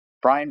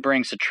Brian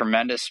brings a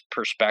tremendous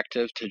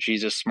perspective to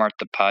Jesus Smart,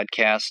 the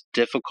podcast,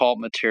 difficult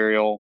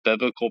material,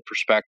 biblical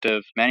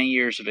perspective, many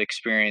years of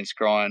experience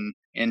growing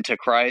into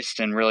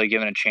Christ and really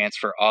giving a chance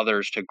for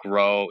others to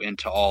grow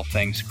into all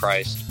things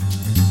Christ.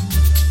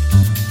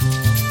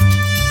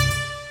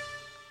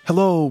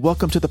 Hello,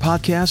 welcome to the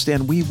podcast,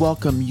 and we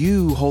welcome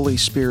you, Holy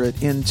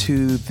Spirit,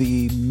 into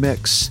the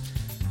mix.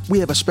 We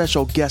have a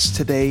special guest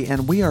today,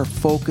 and we are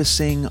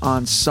focusing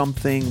on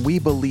something we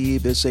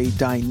believe is a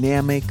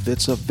dynamic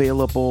that's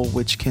available,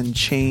 which can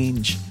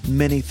change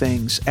many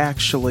things.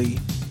 Actually,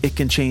 it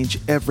can change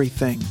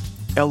everything.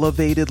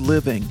 Elevated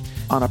living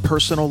on a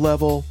personal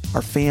level,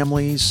 our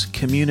families,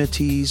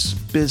 communities,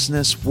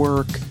 business,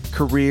 work,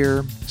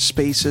 career,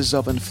 spaces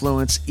of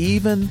influence,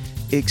 even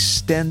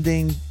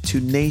extending to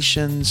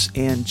nations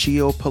and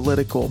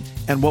geopolitical.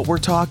 And what we're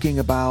talking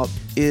about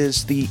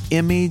is the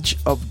image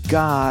of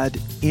God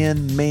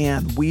in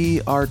man.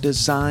 We are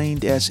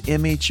designed as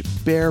image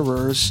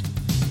bearers.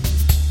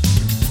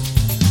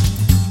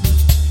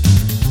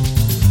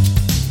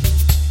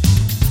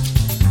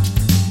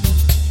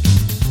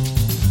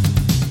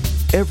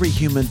 Every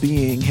human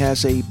being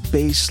has a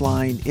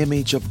baseline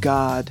image of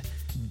God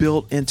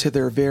built into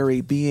their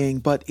very being,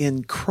 but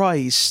in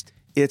Christ,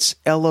 it's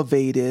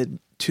elevated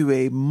to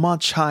a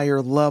much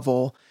higher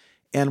level,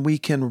 and we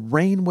can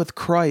reign with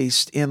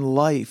Christ in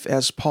life,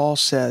 as Paul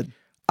said.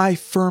 I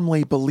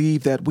firmly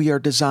believe that we are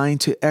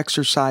designed to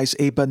exercise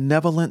a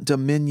benevolent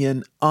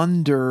dominion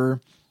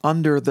under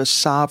the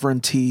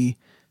sovereignty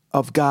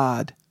of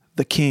God,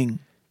 the King.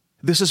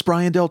 This is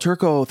Brian Del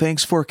Turco.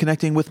 Thanks for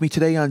connecting with me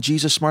today on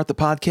Jesus Smart, the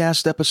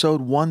podcast, episode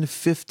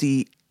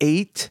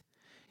 158.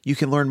 You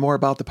can learn more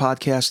about the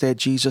podcast at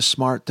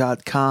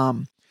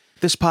jesussmart.com.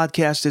 This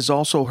podcast is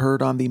also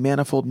heard on the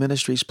Manifold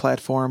Ministries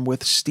platform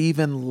with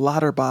Stephen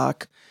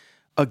Lauterbach,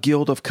 a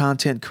guild of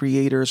content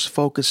creators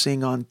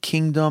focusing on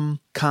kingdom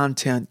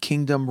content,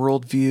 kingdom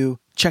worldview.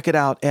 Check it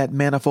out at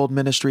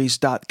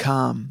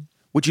manifoldministries.com.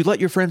 Would you let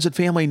your friends and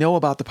family know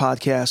about the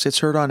podcast? It's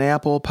heard on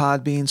Apple,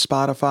 Podbean,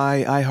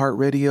 Spotify,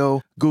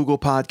 iHeartRadio, Google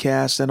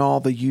Podcasts, and all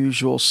the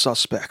usual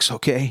suspects,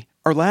 okay?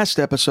 Our last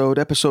episode,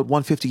 episode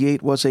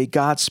 158, was a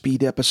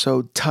Godspeed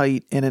episode.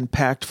 Tight and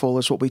impactful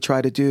is what we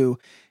try to do.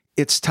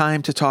 It's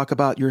time to talk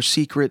about your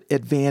secret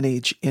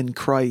advantage in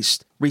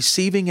Christ,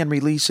 receiving and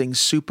releasing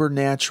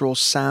supernatural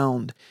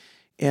sound.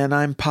 And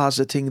I'm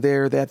positing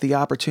there that the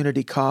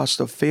opportunity cost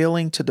of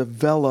failing to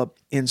develop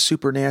in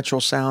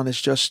supernatural sound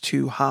is just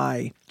too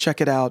high. Check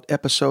it out,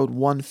 episode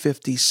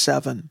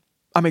 157.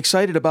 I'm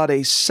excited about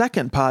a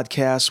second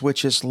podcast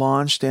which is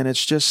launched, and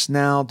it's just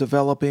now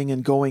developing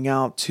and going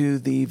out to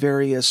the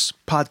various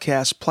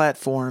podcast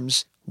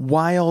platforms.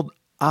 Wild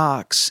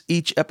Ox.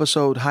 Each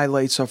episode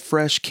highlights a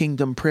fresh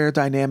kingdom prayer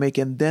dynamic,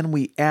 and then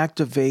we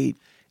activate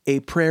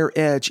a prayer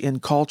edge in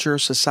culture,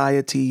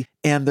 society,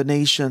 and the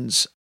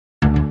nations.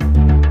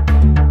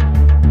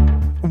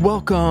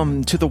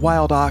 Welcome to the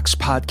Wild Ox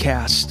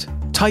podcast.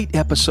 Tight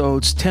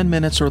episodes, 10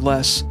 minutes or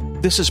less.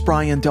 This is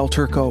Brian Del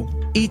Turco.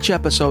 Each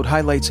episode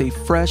highlights a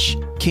fresh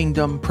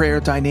kingdom prayer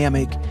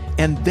dynamic,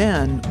 and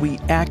then we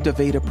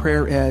activate a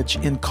prayer edge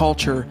in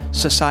culture,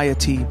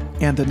 society,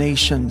 and the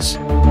nations.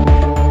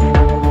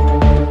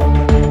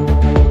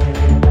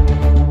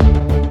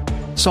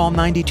 Psalm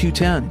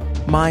 92:10,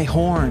 my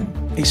horn,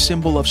 a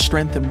symbol of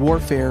strength in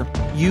warfare,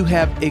 you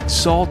have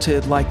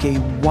exalted like a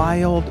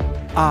wild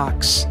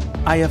ox.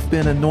 I have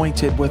been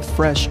anointed with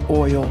fresh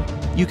oil.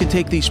 You can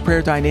take these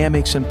prayer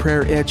dynamics and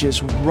prayer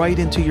edges right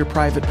into your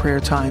private prayer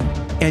time,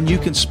 and you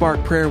can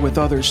spark prayer with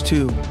others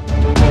too.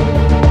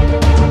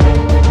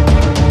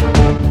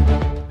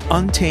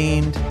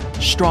 Untamed,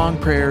 strong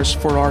prayers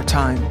for our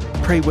time.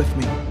 Pray with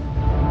me.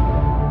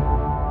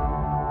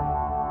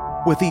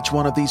 With each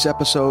one of these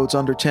episodes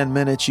under 10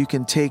 minutes, you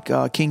can take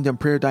Kingdom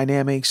Prayer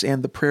Dynamics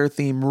and the prayer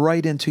theme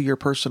right into your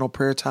personal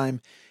prayer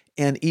time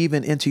and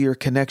even into your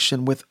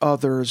connection with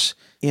others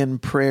in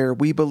prayer.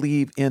 We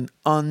believe in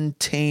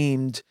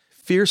untamed,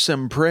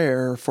 fearsome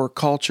prayer for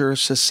culture,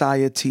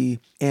 society,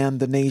 and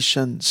the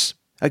nations.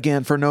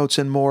 Again, for notes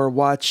and more,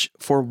 watch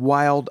for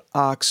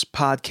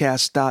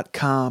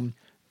wildoxpodcast.com,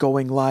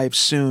 going live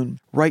soon.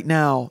 Right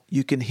now,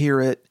 you can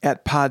hear it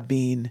at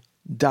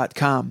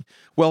podbean.com.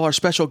 Well, our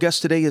special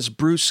guest today is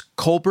Bruce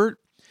Colbert.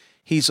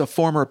 He's a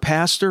former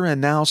pastor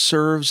and now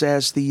serves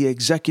as the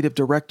executive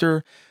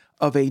director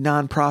of a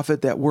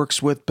nonprofit that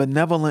works with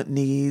benevolent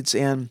needs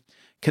and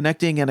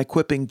connecting and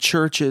equipping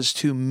churches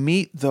to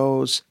meet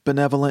those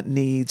benevolent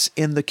needs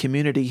in the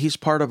community. He's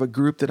part of a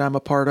group that I'm a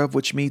part of,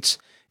 which meets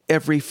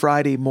every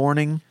Friday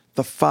morning.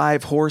 The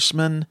 5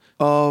 Horsemen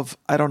of,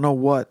 I don't know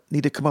what,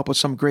 need to come up with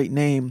some great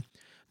name.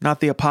 Not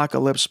the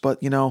apocalypse,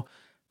 but,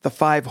 the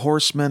 5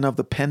 horsemen of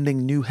the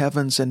pending new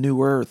heavens and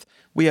new earth.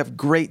 We have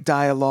great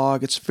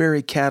dialogue. It's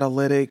very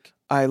catalytic.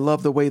 I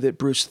love the way that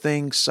Bruce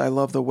thinks. I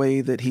love the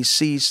way that he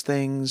sees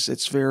things.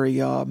 It's very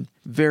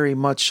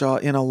much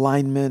in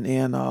alignment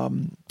and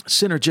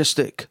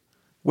synergistic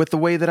with the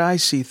way that I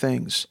see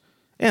things.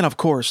 And of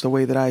course, the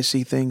way that I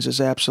see things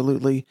is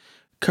absolutely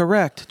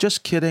correct.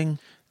 Just kidding.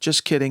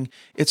 Just kidding.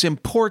 It's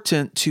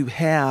important to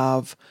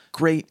have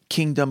great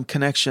kingdom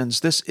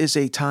connections. This is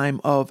a time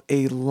of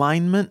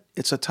alignment.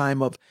 It's a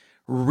time of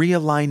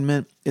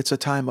realignment. It's a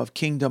time of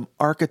kingdom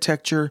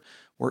architecture.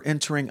 We're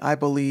entering, I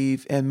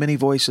believe, and many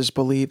voices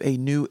believe, a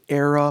new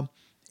era,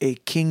 a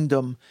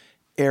kingdom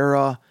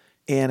era,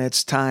 and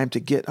it's time to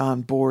get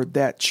on board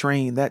that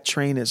train. That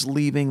train is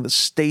leaving the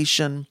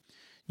station.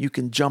 You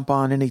can jump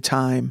on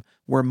anytime.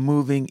 We're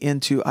moving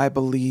into, I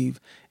believe,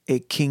 a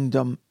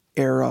kingdom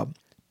era.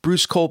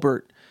 Bruce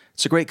Colbert,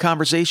 it's a great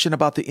conversation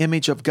about the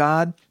image of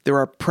God. There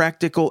are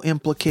practical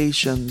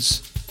implications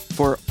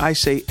for, I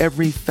say,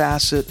 every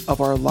facet of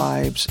our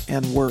lives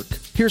and work.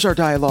 Here's our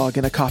dialogue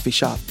in a coffee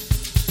shop.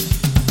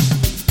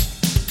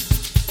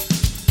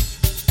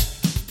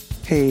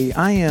 Hey,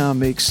 I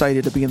am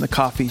excited to be in the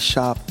coffee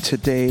shop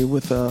today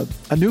with a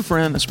new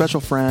friend, a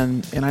special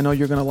friend, and I know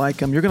you're going to like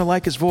him. You're going to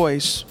like his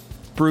voice,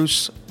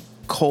 Bruce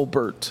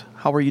Colbert.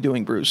 How are you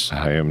doing, Bruce?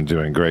 I am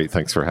doing great.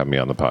 Thanks for having me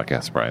on the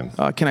podcast, Brian.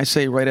 Can I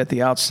say right at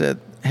the outset,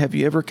 have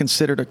you ever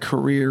considered a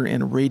career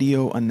in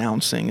radio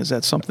announcing? Is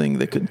that something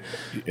that could...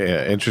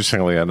 Yeah,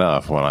 interestingly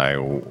enough, when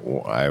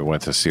I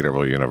went to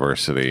Cedarville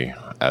University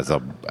as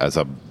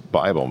a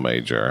Bible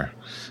major,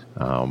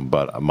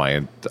 but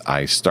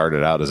I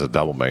started out as a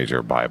double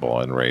major, Bible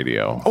and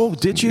radio. Oh,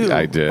 did you?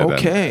 I did.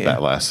 Okay. And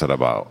that lasted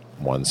about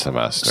one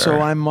semester. So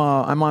I'm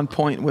on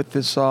point with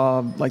this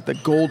like the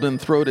golden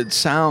throated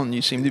sound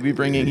you seem to be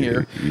bringing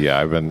here. Yeah,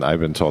 I've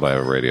been told I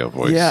have a radio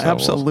voice. Yeah, so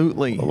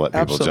absolutely. We'll let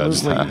people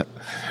judge that.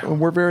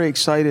 We're very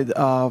excited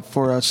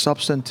for a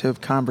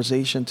substantive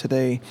conversation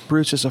today.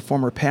 Bruce is a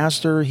former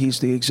pastor. He's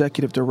the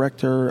executive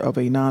director of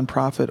a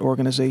nonprofit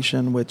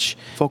organization which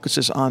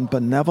focuses on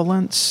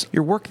benevolence.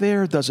 Your work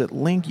there, does it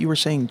link, you were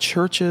saying,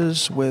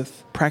 churches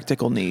with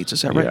practical needs?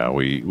 Is that right? Yeah,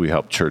 we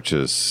help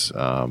churches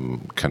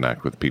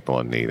connect with people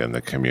in need in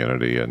the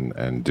community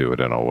and do it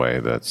in a way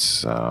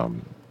that's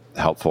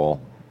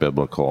helpful,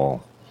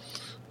 biblical.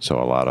 So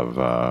a lot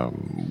of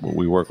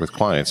we work with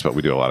clients, but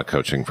we do a lot of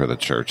coaching for the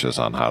churches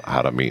on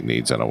how to meet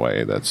needs in a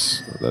way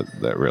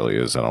that really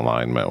is in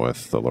alignment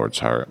with the Lord's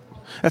heart.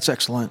 That's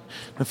excellent.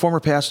 A former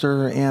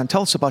pastor, and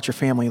tell us about your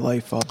family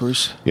life,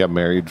 Bruce. Yeah,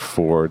 married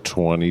for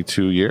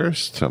 22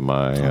 years to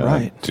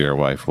my dear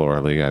wife,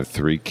 Laura Lee. I have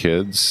 3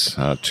 kids,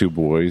 2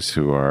 boys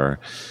who are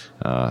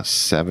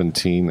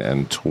 17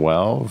 and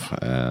 12,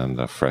 and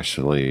a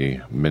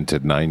freshly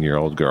minted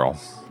 9-year-old girl.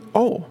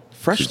 Oh,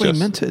 freshly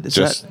minted.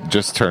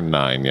 Just turned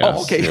 9. Yes.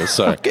 Oh, okay. Yeah,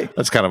 sorry. Okay.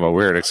 That's kind of a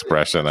weird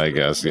expression, I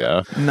guess.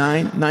 Yeah.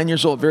 9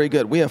 years old. Very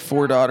good. We have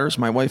 4 daughters,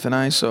 my wife and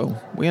I, so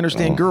we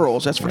understand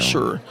girls. That's for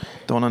sure.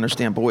 Don't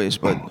understand boys,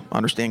 but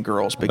understand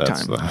girls big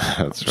time.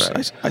 That's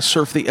right. I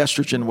surf the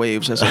estrogen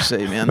waves, as I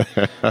say, man.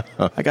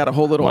 I got a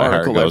whole little My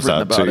article heart I've goes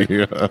written out about to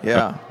you. it.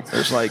 Yeah.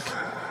 There's like.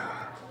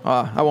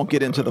 I won't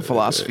get into the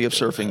philosophy of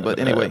surfing, but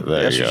anyway, the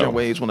estrogen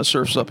waves, when the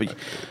surf's up,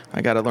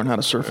 I got to learn how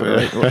to surf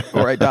it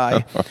or I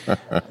die.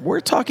 We're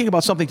talking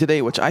about something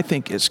today which I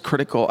think is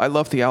critical. I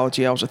love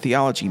theology. I was a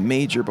theology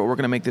major, but we're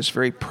going to make this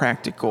very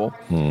practical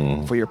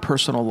for your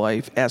personal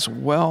life as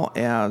well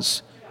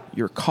as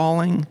your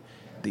calling,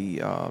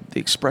 the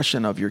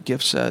expression of your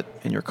gift set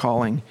and your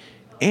calling,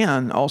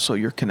 and also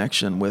your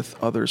connection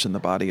with others in the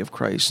body of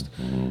Christ,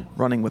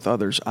 running with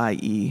others,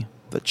 i.e.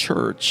 the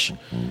church.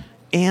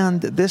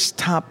 And this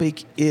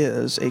topic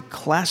is a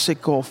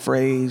classical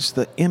phrase,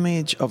 the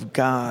image of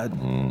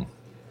God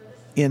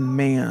in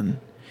man.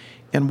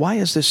 And why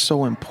is this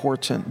so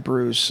important,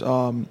 Bruce,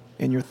 in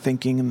your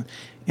thinking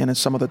and in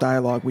some of the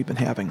dialogue we've been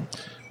having?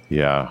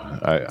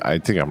 Yeah, I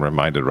think I'm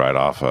reminded right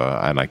off,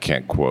 and I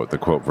can't quote the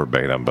quote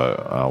verbatim,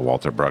 but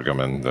Walter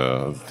Brueggemann,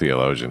 the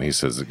theologian, he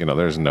says,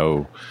 there's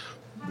no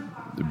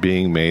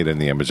being made in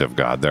the image of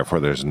God,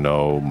 therefore there's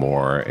no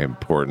more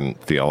important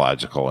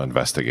theological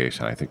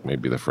investigation. I think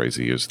maybe the phrase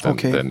he used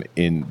than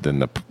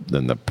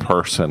the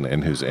person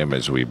in whose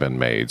image we've been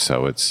made.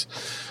 So it's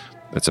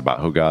about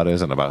who God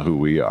is and about who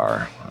we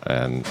are,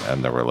 and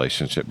the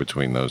relationship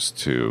between those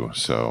two.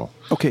 So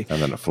and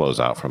then it flows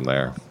out from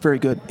there. Very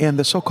good. And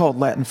the so-called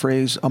Latin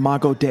phrase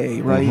Imago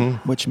Dei, right,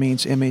 which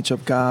means image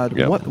of God.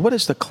 Yep. What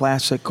is the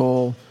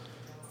classical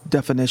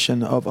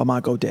definition of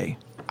Imago Dei?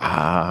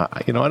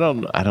 I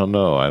don't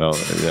know.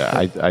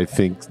 I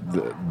think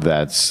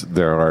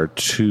there are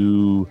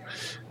 2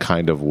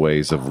 kind of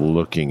ways of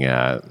looking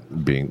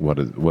at being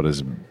what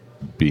is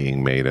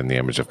being made in the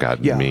image of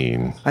God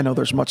mean. I know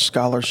there's much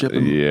scholarship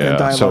and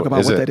dialogue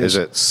about what that is. Is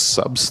it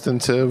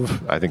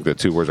substantive? I think the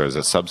 2 words are, is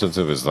it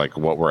substantive, is like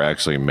what we're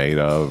actually made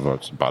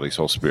of, body,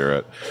 soul,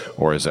 spirit,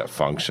 or is it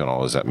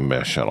functional? Is it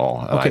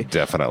missional? And I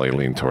definitely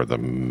lean toward the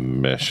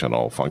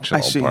missional,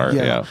 functional part.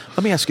 Yeah.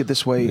 Let me ask it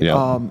this way.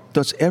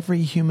 Does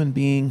every human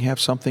being have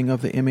something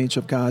of the image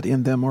of God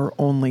in them, or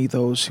only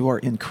those who are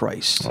in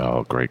Christ?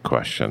 Oh, great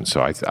question.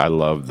 So I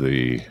love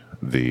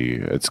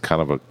it's kind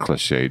of a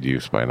cliched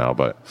use by now,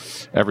 but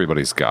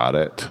everybody's got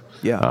it.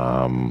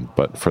 Yeah.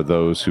 But for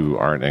those who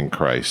aren't in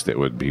Christ, it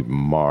would be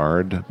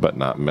marred but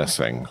not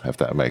missing, if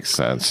that makes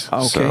sense.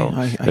 Okay, So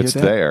I hear it's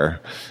that. there.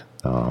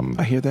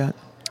 I hear that.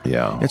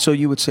 Yeah. And so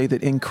you would say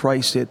that in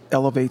Christ it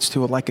elevates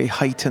to like a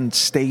heightened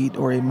state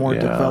or a more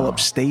developed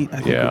state,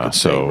 I think you could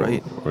say,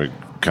 right? We're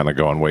kind of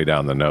going way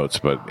down the notes,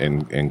 but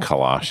in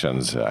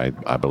Colossians,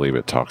 I believe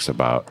it talks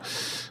about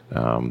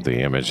the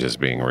image is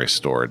being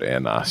restored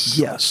in us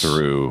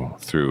through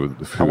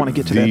I want to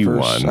get to that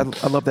verse. one.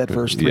 I love that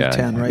verse,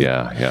 3:10, right?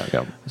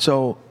 Yeah.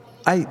 So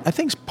I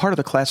think part of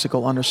the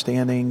classical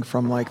understanding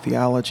from like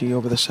theology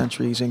over the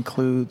centuries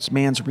includes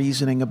man's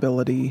reasoning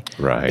ability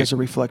as a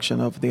reflection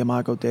of the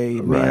Imago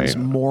Dei, man's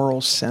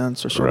moral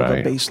sense, or sort of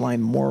a baseline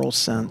moral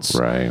sense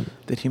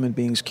that human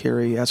beings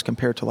carry as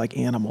compared to like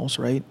animals,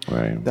 right?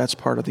 That's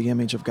part of the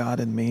image of God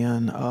in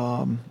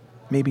man.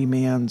 Maybe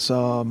man's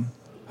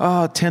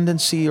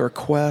tendency or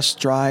quest,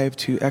 drive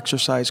to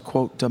exercise,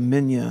 quote,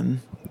 dominion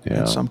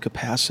in some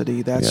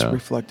capacity. That's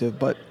reflective,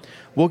 but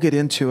we'll get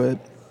into it.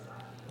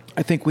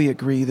 I think we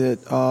agree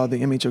that the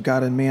image of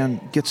God in man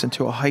gets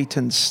into a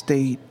heightened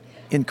state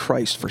in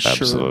Christ for sure.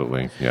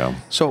 Absolutely, yeah.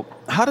 So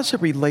how does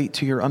it relate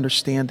to your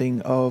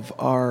understanding of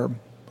our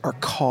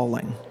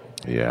calling?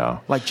 Yeah.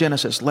 Like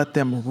Genesis, let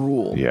them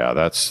rule. Yeah,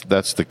 that's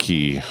the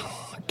key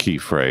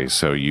phrase.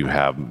 So you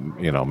have,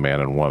 man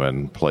and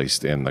woman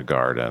placed in the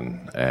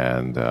garden,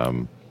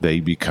 and they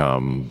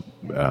become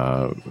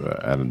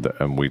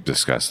and we've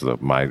discussed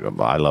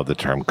I love the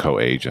term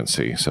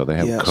co-agency. So they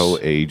have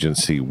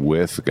co-agency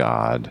with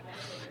God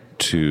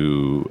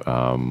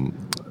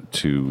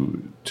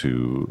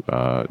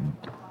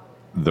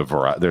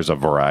there's a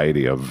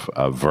variety of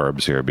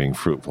verbs here: being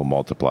fruitful,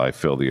 multiply,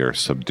 fill the earth,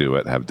 subdue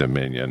it, have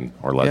dominion,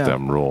 or let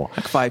them rule.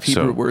 Like 5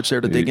 Hebrew words there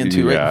to dig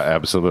into. Yeah,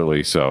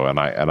 absolutely. So, and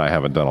I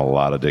haven't done a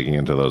lot of digging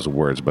into those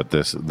words, but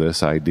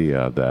this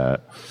idea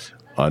that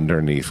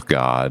underneath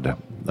God,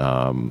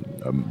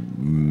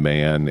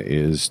 man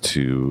is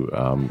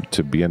to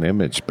be an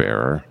image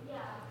bearer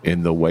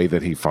in the way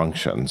that he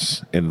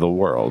functions in the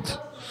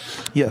world.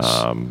 Yes.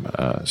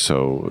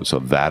 So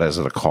that is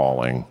the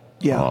calling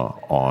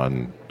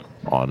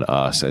on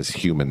us as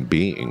human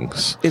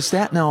beings. Is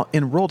that now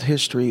in world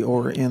history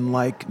or in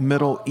like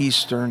Middle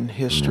Eastern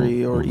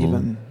history or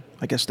even,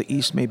 I guess, the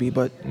East maybe,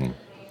 but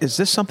is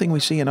this something we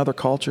see in other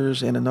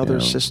cultures and in other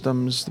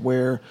systems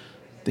where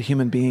the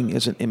human being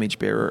is an image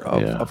bearer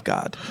of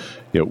God?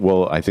 Yeah,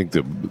 well, I think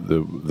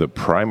the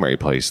primary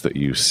place that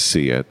you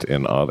see it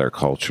in other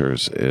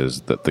cultures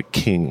is that the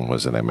king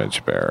was an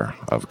image bearer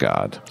of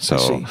God.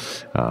 So,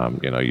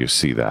 you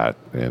see that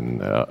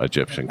in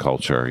Egyptian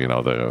culture.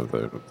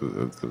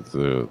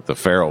 The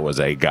pharaoh was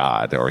a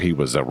god, or he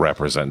was a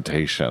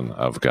representation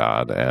of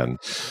God. And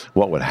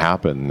what would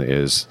happen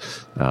is,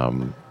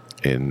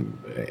 in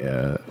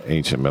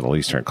ancient Middle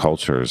Eastern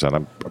cultures,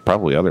 and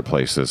probably other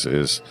places,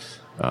 is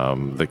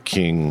the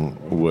king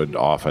would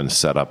often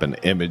set up an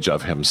image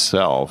of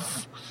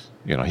himself.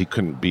 He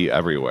couldn't be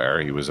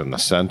everywhere. He was in the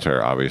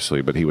center,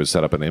 obviously, but he would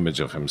set up an image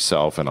of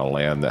himself in a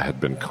land that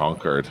had been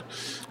conquered.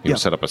 He would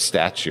set up a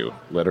statue,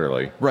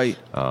 literally,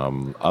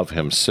 of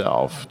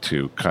himself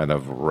to kind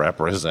of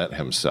represent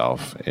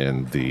himself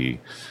in to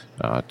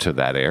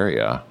that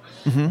area.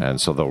 Mm-hmm. And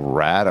so the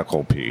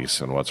radical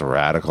piece, and what's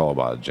radical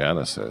about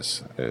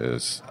Genesis,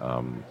 is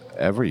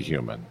every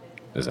human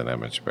is an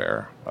image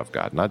bearer of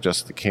God, not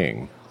just the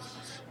king,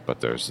 but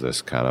there's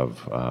this kind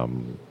of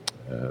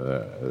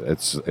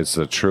it's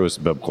the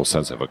truest biblical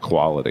sense of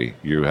equality.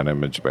 You're an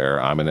image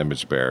bearer, I'm an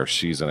image bearer,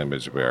 she's an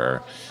image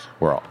bearer.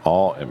 We're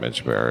all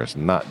image bearers,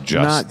 not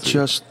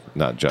just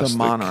the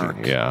monarch,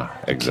 the king. Yeah,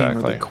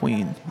 exactly. The king or the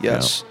queen.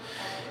 Yes. Yeah.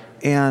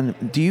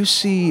 And do you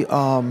see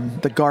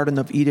the Garden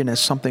of Eden as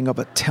something of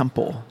a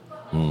temple?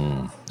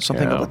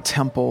 Something of a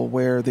temple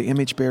where the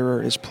image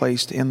bearer is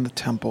placed in the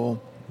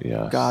temple.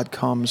 Yes. God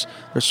comes.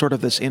 There's sort of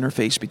this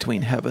interface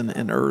between heaven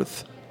and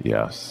earth.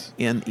 Yes.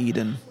 In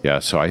Eden. Yeah.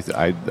 So I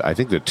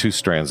think the two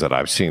strands that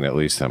I've seen, at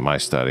least in my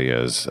study,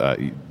 is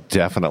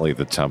definitely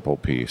the temple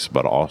piece,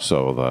 but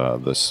also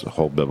this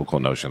whole biblical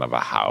notion of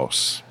a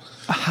house.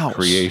 A house.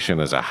 Creation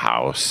is a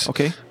house.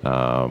 Okay.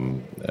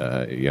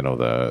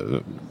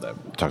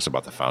 Talks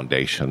about the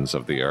foundations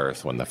of the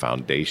earth, when the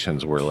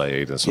foundations were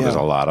laid, and so there's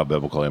a lot of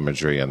biblical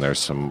imagery, and there's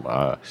some.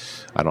 I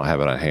don't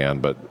have it on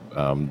hand, but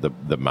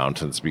the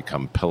mountains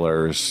become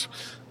pillars,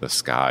 the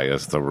sky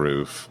is the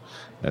roof,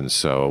 and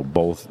so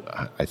both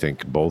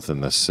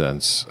in the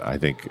sense, I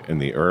think in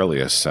the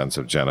earliest sense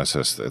of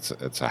Genesis,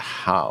 it's a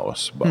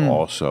house, but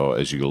also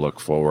as you look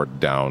forward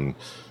down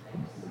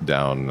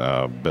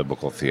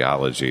biblical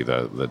theology,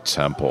 the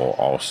temple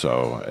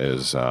also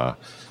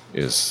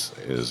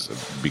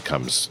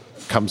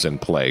comes in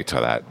play to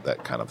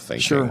that kind of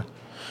thinking. Sure.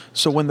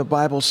 So when the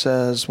Bible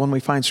says, when we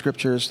find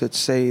scriptures that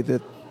say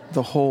that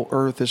the whole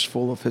earth is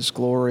full of His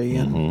glory,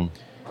 and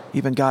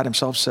even God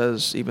Himself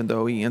says, even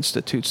though He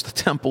institutes the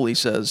temple, He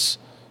says,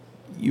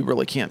 "You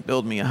really can't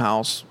build me a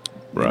house."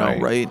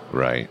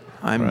 Right.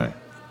 I'm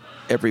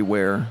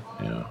everywhere.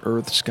 Yeah.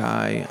 Earth,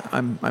 sky.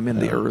 I'm in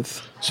the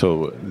earth.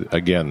 So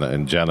again,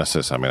 in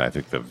Genesis, I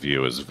think the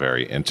view is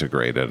very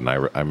integrated, and I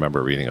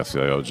remember reading a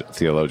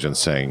theologian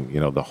saying,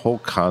 the whole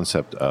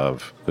concept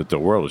of that the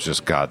world is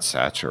just God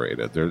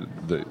saturated.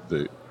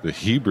 The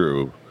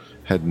Hebrew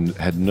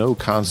had no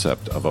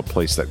concept of a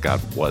place that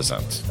God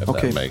wasn't, if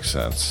Okay. that makes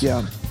sense.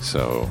 Yeah.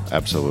 So,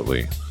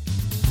 absolutely.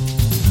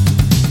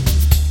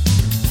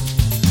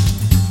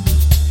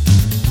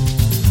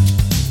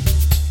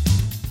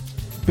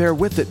 Bear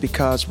with it,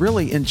 because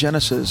really in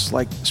Genesis,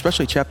 like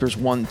especially chapters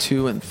 1,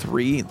 2, and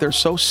 3, they're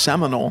so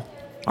seminal,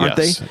 aren't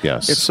Yes, they?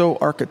 yes. It's so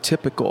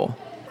archetypical.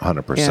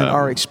 100%. And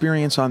our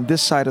experience on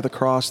this side of the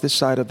cross, this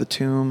side of the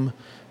tomb,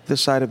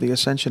 this side of the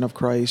ascension of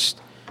Christ,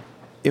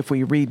 if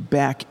we read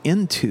back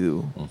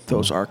into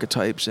those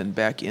archetypes and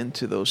back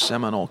into those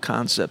seminal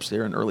concepts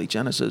there in early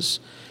Genesis,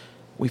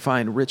 we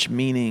find rich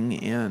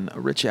meaning and a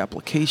rich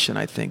application.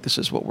 I think this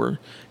is what we're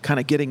kind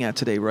of getting at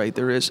today, right?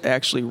 There is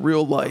actually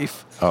real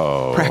life,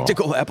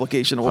 practical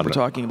application of what we're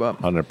talking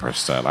about.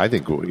 100%. I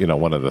think,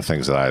 one of the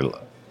things that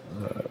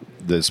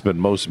that's been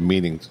most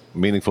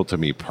meaningful to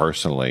me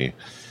personally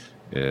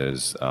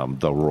is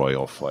the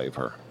royal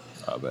flavor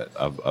of it,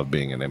 of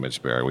being an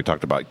image bearer. We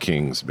talked about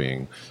kings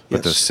being,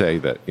 but to Yes. say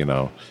that,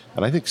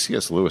 and I think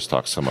C.S. Lewis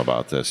talks some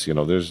about this, you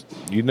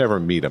never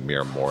meet a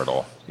mere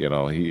mortal,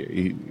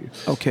 he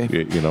Okay.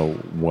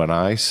 when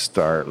I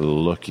start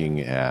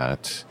looking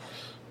at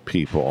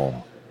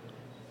people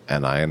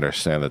and I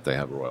understand that they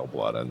have royal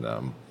blood in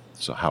them,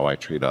 so how I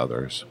treat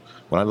others,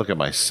 when I look at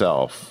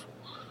myself,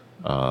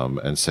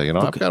 and say,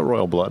 I've got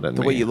royal blood in me.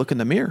 The way you look in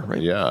the mirror,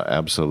 right? Yeah,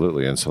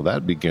 absolutely. And so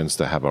that begins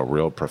to have a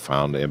real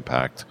profound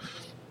impact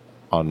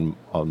on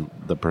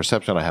the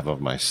perception I have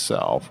of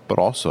myself, but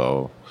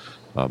also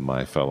of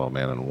my fellow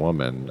man and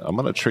woman. I'm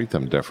going to treat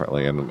them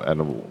differently.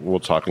 And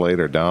we'll talk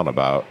later down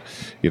about,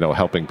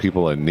 helping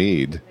people in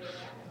need.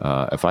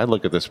 If I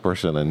look at this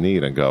person in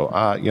need and go,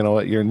 you know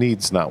what, your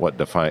need's not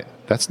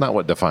that's not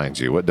what defines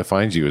you. What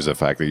defines you is the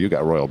fact that you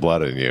got royal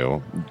blood in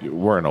you.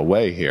 We're in a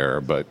way here,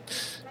 but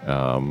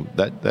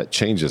that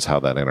changes how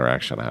that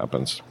interaction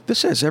happens.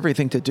 This has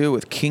everything to do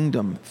with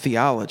kingdom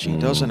theology,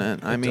 doesn't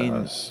it? I mean,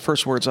 does.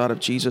 first words out of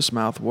Jesus'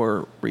 mouth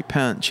were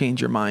repent, change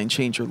your mind,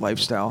 change your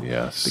lifestyle.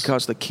 Yes.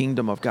 Because the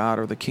kingdom of God,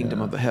 or the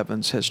kingdom of the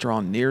heavens, has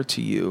drawn near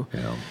to you.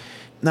 Yeah.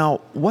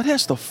 Now, what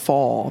has the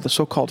fall, the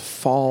so-called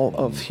fall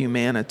of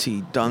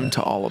humanity, done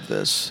to all of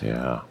this?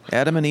 Yeah.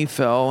 Adam and Eve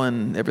fell,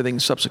 and everything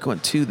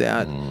subsequent to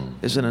that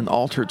is in an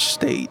altered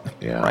state,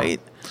 Yeah.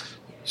 right?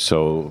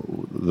 So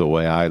the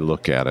way I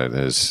look at it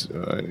is,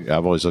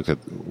 I've always looked at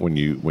when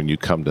you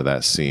come to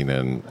that scene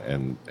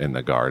in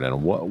the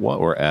garden, what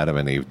were Adam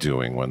and Eve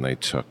doing when they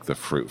took the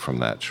fruit from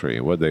that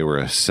tree? What they were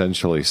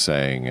essentially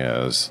saying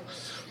is,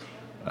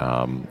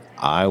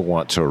 I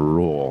want to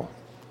rule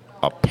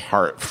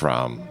apart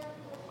from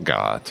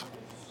God.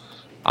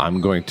 I'm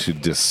going to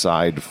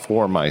decide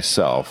for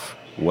myself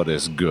what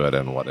is good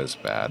and what is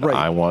bad. Right.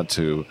 I want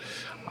to.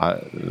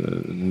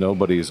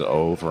 Nobody's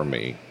over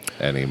me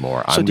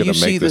anymore. So I'm do going you to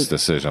see make this the-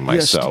 decision Yes.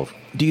 myself.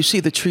 Do you see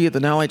the tree of the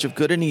knowledge of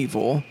good and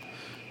evil?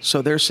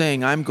 So they're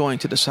saying, I'm going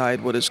to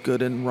decide what is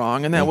good and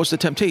wrong. And that was the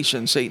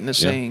temptation. Satan is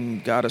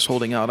saying, God is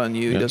holding out on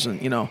you. He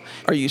doesn't,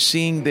 Are you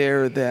seeing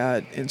there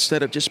that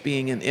instead of just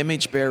being an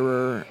image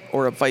bearer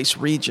or a vice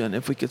regent,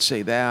 if we could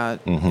say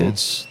that,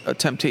 it's a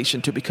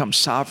temptation to become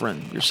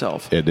sovereign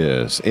yourself? It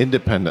is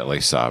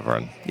independently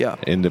sovereign. Yeah.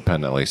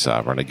 Independently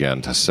sovereign.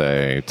 Again, to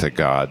say to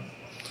God,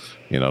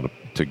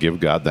 to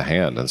give God the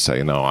hand and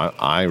say, no,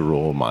 I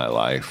rule my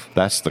life.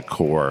 That's the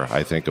core,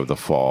 I think, of the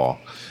fall.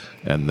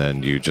 And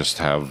then you just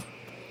have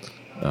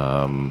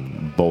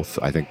both.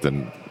 I think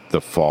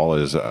the fall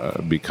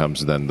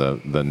becomes then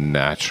the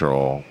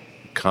natural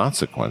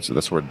consequence.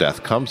 That's where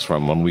death comes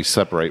from. When we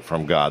separate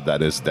from God,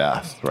 that is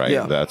death, right?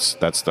 Yeah.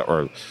 That's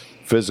or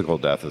physical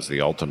death is the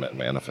ultimate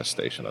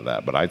manifestation of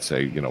that. But I'd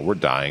say, we're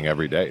dying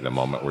every day. The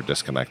moment we're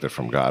disconnected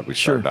from God, we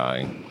start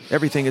dying.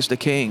 Everything is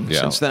decaying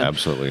Yeah, since then.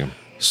 absolutely.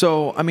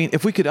 So, I mean,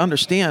 if we could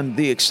understand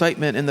the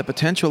excitement and the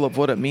potential of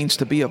what it means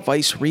to be a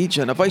vice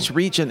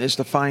regent is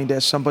defined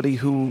as somebody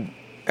who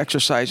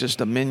exercises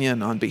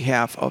dominion on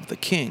behalf of the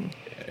king.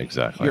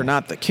 Exactly. You're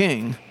not the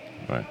king,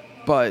 Right.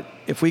 but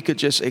if we could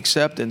just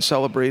accept and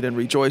celebrate and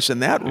rejoice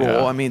in that role,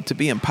 Yeah. I mean, to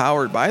be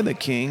empowered by the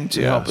king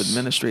to help Yes.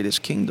 administrate his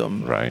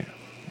kingdom. Right.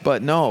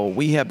 But no,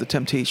 we have the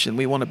temptation.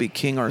 We want to be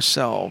king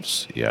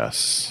ourselves.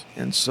 Yes.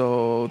 And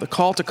so the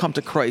call to come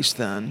to Christ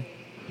then,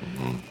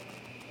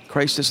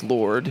 Christ is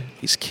Lord,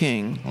 he's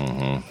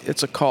king.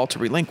 It's a call to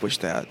relinquish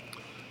that.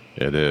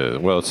 It is.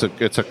 Well,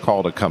 it's a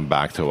call to come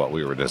back to what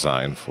we were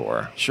designed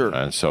for. Sure.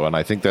 And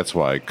I think that's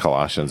why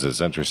Colossians is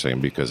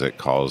interesting, because it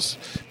calls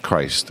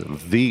Christ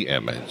the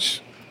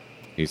image.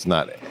 He's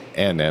not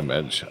an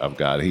image of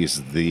God.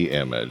 He's the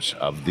image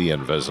of the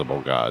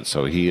invisible God.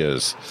 So he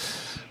is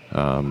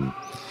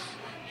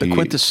The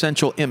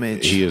quintessential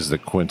image. He is the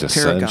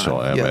quintessential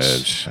Paragon,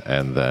 image, yes.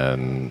 and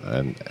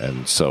then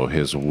and so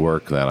his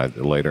work then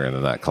later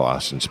in that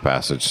Colossians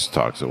passage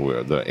talks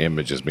that the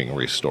image is being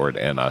restored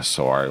in us,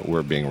 so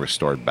we're being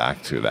restored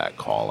back to that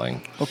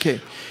calling. Okay.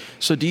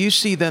 So do you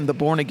see then the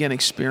born again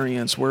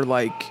experience where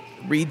like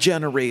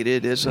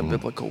regenerated is a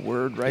biblical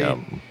word, right? Yeah.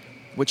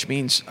 Which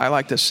means, I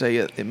like to say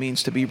it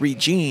means to be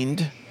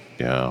regened.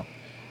 Yeah,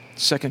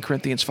 2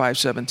 Corinthians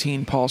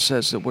 5:17, Paul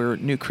says that we're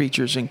new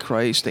creatures in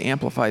Christ. The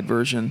Amplified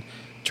Version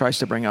tries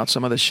to bring out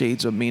some of the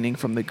shades of meaning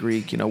from the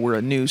Greek. We're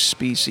a new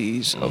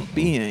species of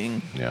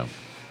being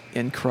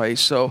in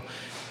Christ. So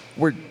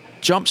we're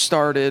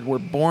jump-started. We're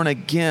born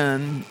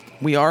again.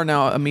 We are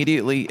now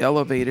immediately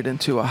elevated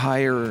into a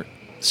higher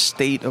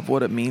state of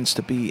what it means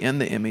to be in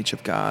the image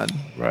of God.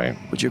 Right.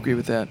 Would you agree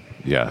with that?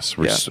 Yes.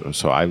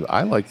 So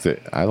I like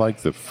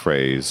the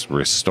phrase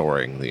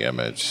restoring the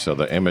image. So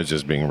the image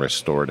is being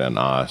restored in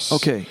us.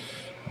 Okay.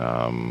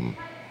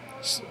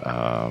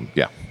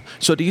 Yeah.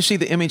 So do you see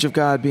the image of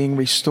God being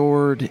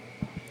restored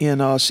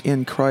in us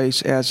in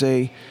Christ as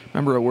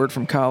remember a word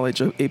from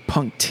college, a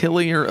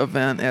punctiliar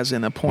event, as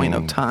in a point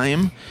of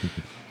time?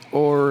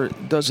 Or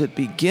does it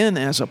begin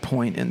as a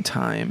point in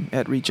time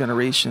at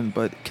regeneration,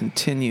 but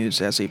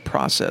continues as a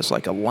process,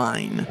 like a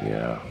line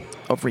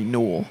of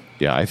renewal?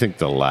 Yeah, I think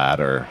the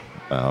latter.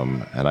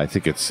 And I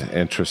think it's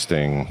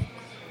interesting,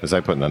 as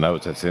I put in the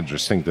notes, it's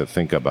interesting to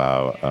think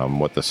about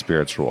what the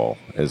Spirit's role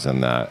is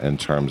in that, in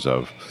terms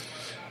of,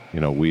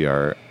 we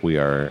are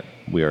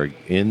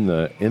in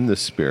the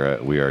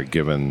Spirit. We are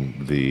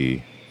given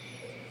the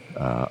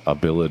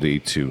ability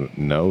to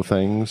know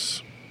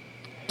things,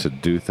 to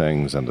do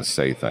things, and to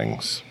say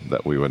things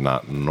that we would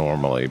not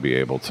normally be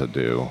able to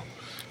do.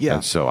 Yeah.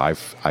 And so I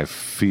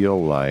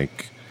feel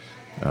like,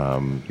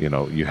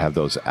 you have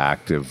those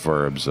active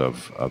verbs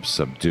of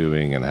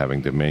subduing and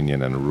having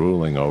dominion and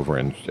ruling over,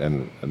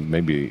 and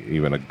maybe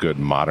even a good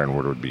modern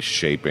word would be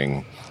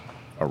shaping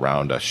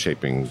around us,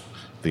 shaping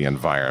the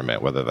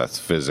environment, whether that's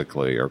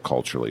physically or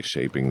culturally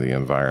shaping the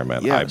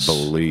environment. Yes.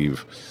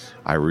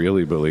 I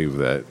really believe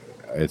that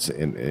it's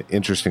an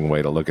interesting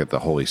way to look at the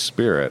Holy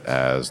Spirit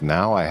as,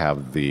 now I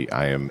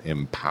am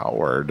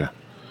empowered.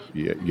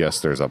 Yes,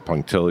 there's a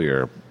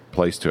punctiliar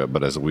place to it,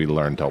 but as we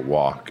learn to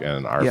walk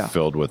and are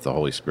filled with the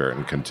Holy Spirit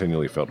and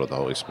continually filled with the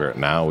Holy Spirit,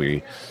 now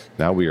we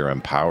are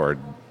empowered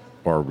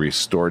or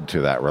restored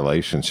to that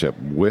relationship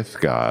with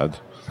God,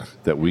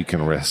 that we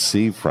can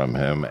receive from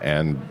Him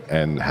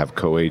and have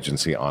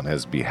co-agency on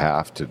His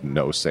behalf to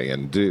know, say,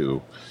 and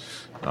do,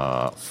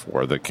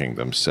 for the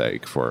kingdom's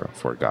sake,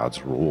 for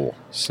God's rule's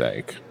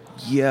sake.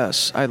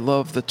 Yes, I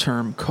love the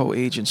term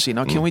co-agency.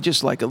 Now, can we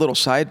just, like a little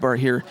sidebar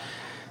here?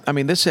 I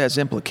mean, this has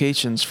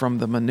implications from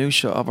the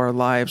minutia of our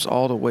lives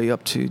all the way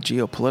up to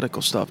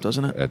geopolitical stuff,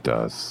 doesn't it? It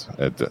does.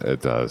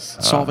 It does.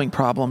 Solving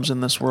problems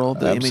in this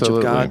world, the image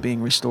of God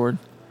being restored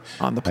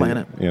on the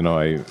planet.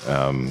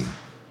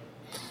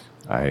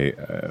 I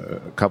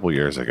a couple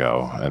years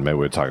ago, and maybe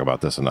we'll talk about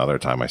this another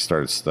time, I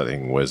started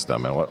studying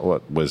wisdom and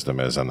what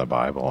wisdom is in the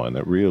Bible, and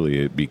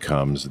it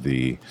becomes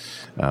the,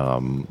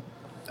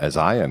 as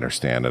I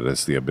understand it,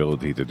 it's the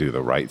ability to do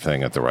the right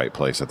thing at the right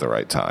place at the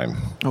right time.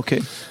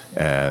 Okay.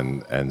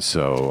 And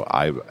so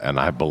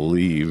I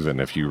believe,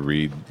 and if you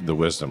read the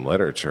wisdom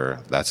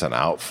literature, that's an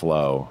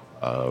outflow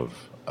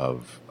of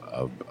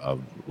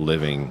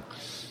living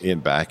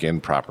back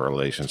in proper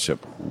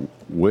relationship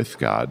with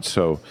God.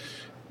 So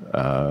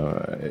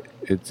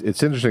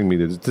it's interesting to me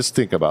to just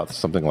think about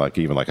something like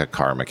even like a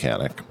car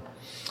mechanic,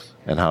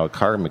 and how a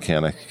car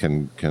mechanic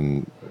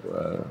can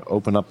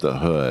open up the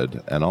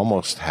hood and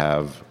almost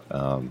have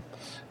an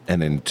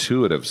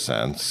intuitive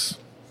sense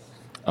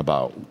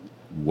about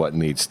what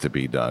needs to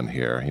be done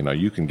here.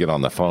 You can get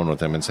on the phone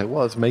with him and say,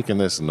 well, it's making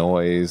this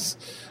noise.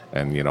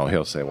 And,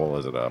 he'll say, well,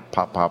 is it a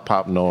pop, pop,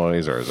 pop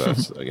noise, or is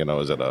it,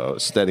 is it a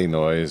steady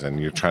noise?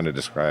 And you're trying to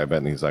describe it.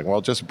 And he's like,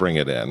 well, just bring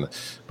it in.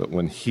 But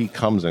when he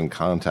comes in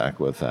contact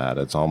with that,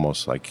 it's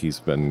almost like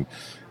he's been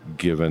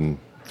given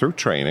through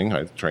training.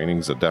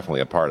 Training's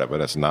definitely a part of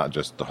it. It's not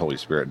just the Holy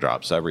Spirit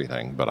drops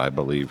everything. But I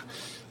believe,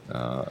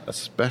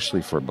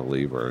 especially for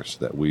believers,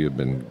 that we have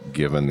been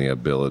given the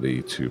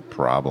ability to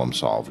problem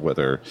solve.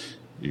 Whether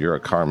you're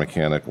a car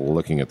mechanic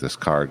looking at this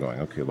car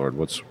going, okay, Lord,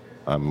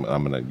 I'm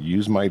going to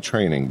use my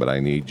training, but I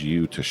need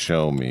you to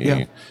show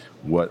me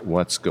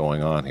what's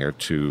going on here,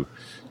 to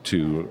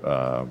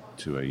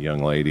a young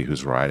lady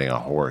who's riding a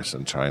horse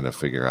and trying to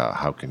figure out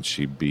how can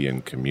she be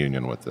in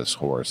communion with this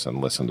horse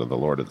and listen to the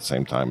Lord at the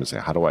same time, and say,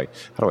 how do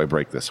I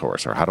break this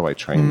horse, or how do I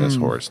train this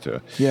horse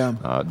to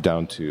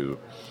down to,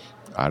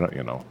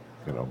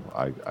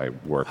 I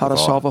work how to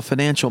solve a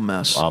financial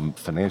mess,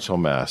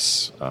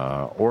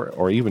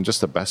 or even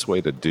just the best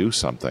way to do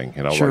something.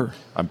 Sure. Like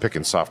I'm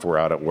picking software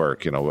out at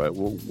work.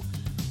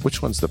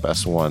 Which one's the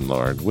best one,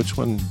 Lord? Which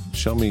one?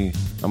 Show me.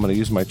 I'm going to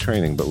use my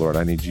training, but Lord,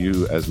 I need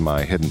you as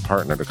my hidden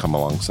partner to come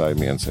alongside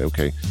me and say,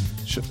 okay,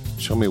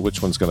 show me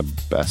which one's going to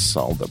best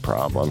solve the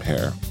problem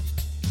here.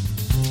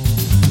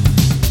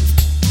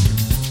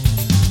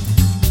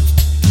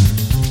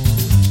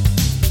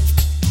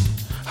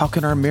 How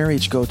can our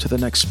marriage go to the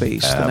next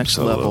space, the next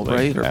level,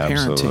 right? Or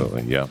parenting.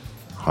 Absolutely, yeah,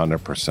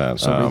 100%.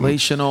 So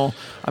relational.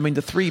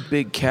 The three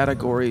big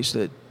categories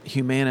that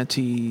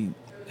humanity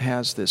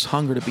has this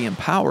hunger to be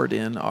empowered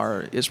in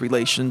is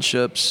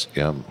relationships,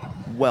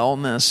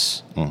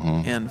 wellness,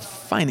 and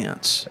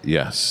finance.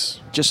 Yes.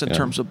 Just in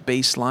terms of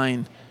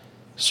baseline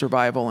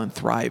survival and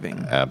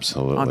thriving.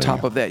 Absolutely. On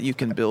top of that, you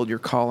can build your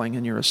calling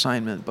and your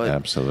assignment. But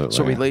Absolutely.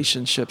 So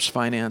relationships,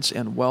 finance,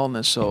 and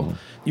wellness. So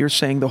you're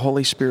saying the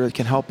Holy Spirit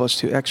can help us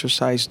to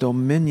exercise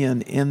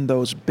dominion in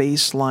those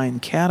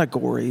baseline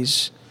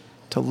categories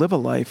to live a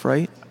life,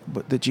 right?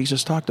 But that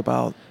Jesus talked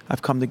about.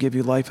 I've come to give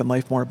you life and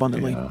life more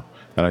abundantly. Yeah.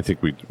 And I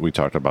think we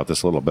talked about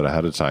this a little bit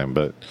ahead of time,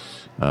 but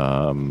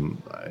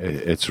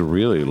it's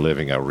really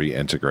living a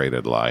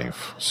reintegrated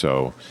life.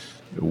 So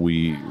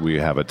we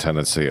have a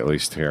tendency, at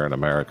least here in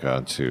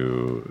America,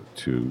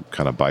 to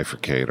kind of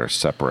bifurcate or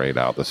separate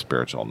out the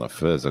spiritual and the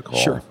physical.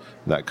 Sure.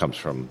 That comes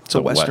from It's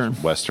a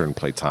Western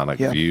Platonic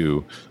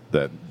view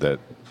that the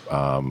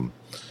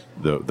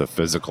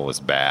physical is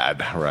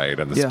bad, right,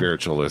 and the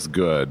spiritual is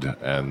good,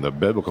 and the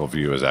biblical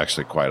view is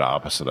actually quite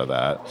opposite of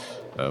that.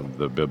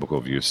 The biblical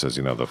view says,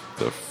 the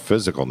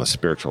physical and the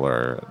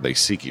spiritual they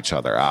seek each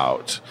other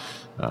out.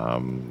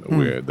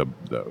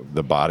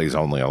 The body's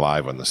only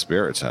alive when the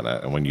spirit's in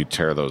it, and when you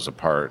tear those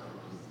apart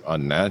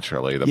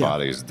unnaturally, the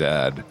body's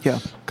dead. Yeah.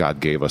 God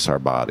gave us our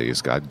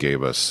bodies. God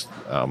gave us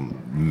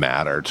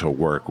matter to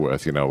work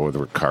with. Whether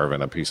we're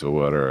carving a piece of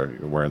wood or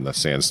we're in the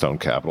sandstone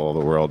capital of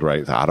the world,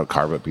 right? How to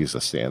carve a piece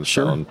of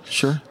sandstone.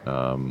 Sure.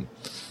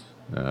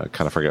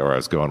 Kind of forget where I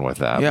was going with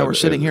that. Yeah, we're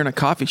sitting here in a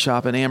coffee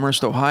shop in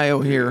Amherst,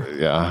 Ohio here.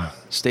 Yeah.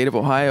 State of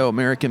Ohio,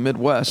 American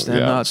Midwest, and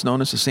it's known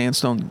as the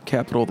sandstone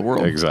capital of the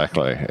world.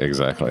 Exactly.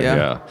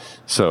 Yeah.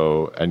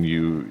 So, and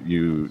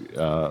you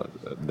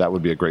that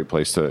would be a great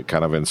place to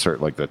kind of insert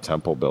like the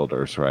temple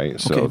builders, right?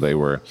 So they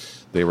were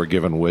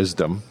given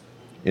wisdom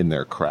in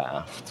their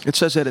craft. It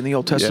says that in the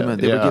Old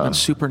Testament. They were given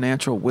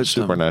supernatural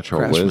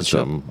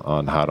wisdom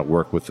on how to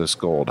work with this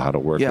gold, how to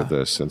work with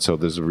this. And so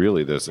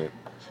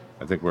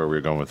I think where we're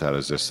going with that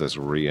is just this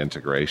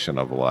reintegration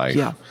of life.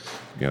 Yeah.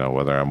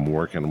 Whether I'm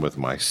working with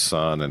my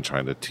son and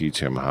trying to teach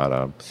him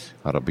how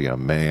to be a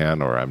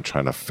man, or I'm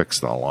trying to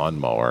fix the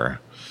lawnmower,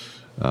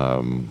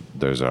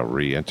 there's a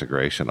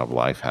reintegration of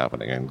life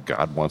happening, and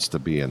God wants to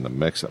be in the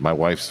mix. My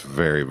wife's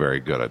very, very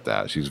good at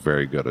that. She's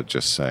very good at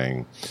just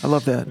saying, I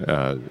love that.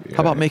 How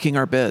about making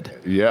our bed?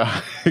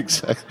 Yeah,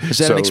 exactly. Is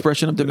that an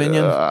expression of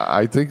dominion?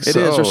 I think it so.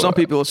 It is. Or some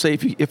people will say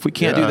if we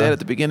can't do that at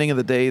the beginning of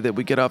the day, that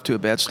we get off to a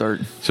bad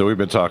start. So we've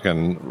been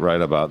talking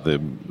about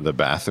the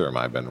bathroom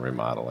I've been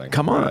remodeling.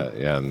 Come on.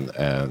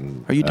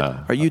 And are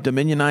you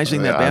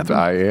dominionizing that bathroom?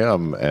 I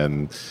am,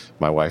 and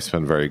my wife's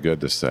been very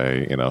good to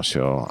say,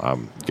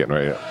 I'm getting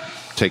ready,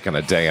 taking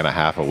a day and a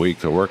half a week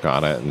to work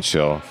on it, and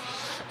she'll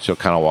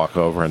kind of walk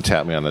over and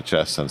tap me on the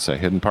chest and say,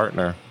 "Hidden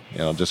partner,"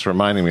 just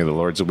reminding me the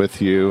Lord's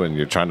with you, and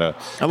you're trying to.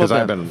 Because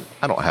I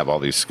don't have all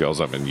these skills.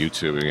 I've been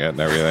YouTubing it and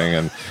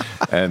everything,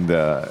 and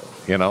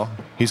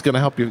He's going to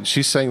help you.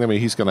 She's saying to me,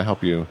 He's going to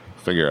help you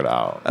figure it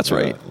out. That's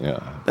right. Yeah,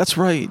 that's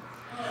right.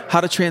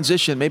 How to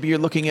transition. Maybe you're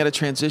looking at a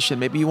transition.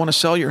 Maybe you want to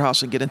sell your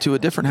house and get into a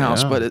different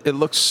house, but it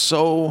looks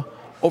so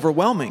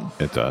overwhelming.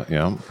 It does,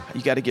 yeah.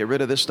 You got to get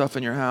rid of this stuff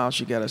in your house.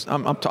 You got to.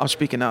 I'm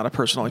speaking out of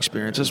personal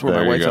experience. This is where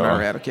my wife and I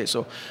are at. Okay,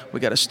 so we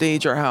got to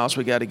stage our house.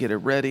 We got to get it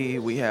ready.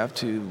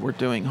 We're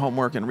doing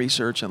homework and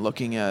research and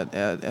looking at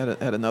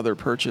another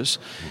purchase,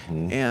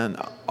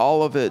 and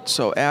all of it.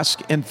 So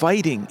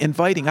inviting.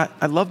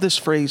 I love this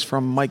phrase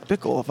from Mike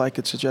Bickle. If I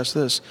could suggest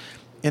this.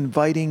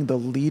 Inviting the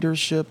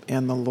leadership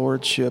and the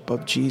lordship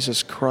of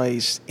Jesus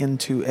Christ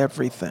into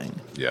everything.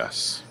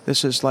 Yes.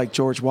 This is like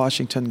George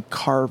Washington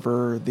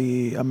Carver,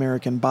 the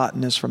American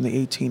botanist from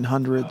the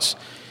 1800s.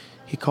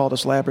 He called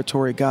his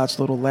laboratory God's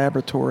little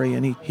laboratory,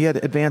 and he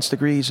had advanced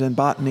degrees in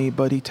botany,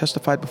 but he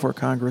testified before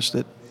Congress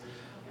that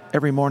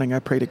every morning I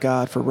pray to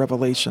God for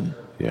revelation.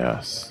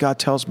 Yes. God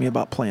tells me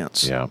about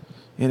plants. Yeah.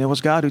 And it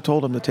was God who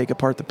told him to take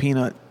apart the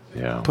peanut,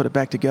 put it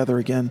back together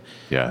again.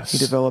 Yes. He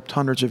developed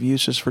hundreds of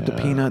uses for the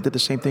peanut, did the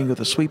same thing with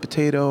the sweet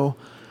potato,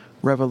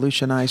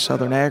 revolutionized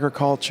Southern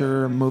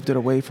agriculture, moved it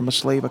away from a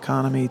slave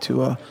economy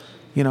to a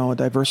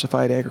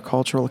diversified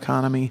agricultural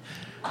economy.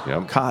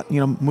 Yep.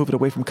 Move it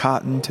away from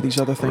cotton to these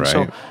other things.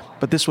 Right. So,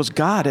 but this was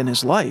God in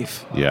his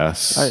life.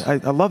 Yes. I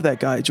love that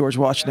guy, George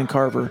Washington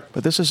Carver.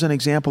 But this is an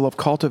example of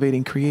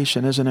cultivating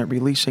creation, isn't it?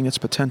 Releasing its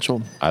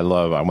potential.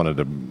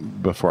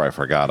 Before I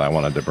forgot, I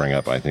wanted to bring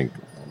up, I think,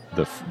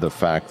 the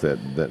fact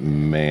that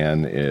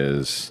man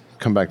is,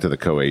 come back to the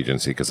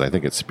co-agency, because I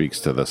think it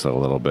speaks to this a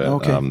little bit.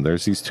 Okay.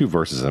 There's these two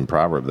verses in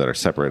Proverbs that are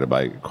separated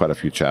by quite a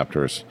few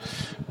chapters.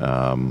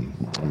 I'm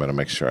going to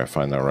make sure I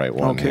find the right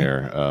one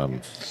here.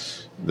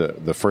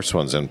 The first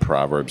one's in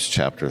Proverbs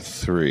chapter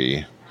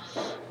 3,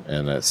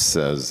 and it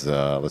says,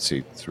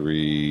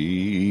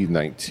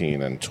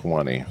 3:19 and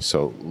 20.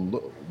 So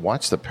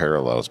watch the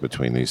parallels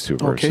between these two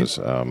verses.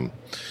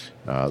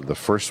 The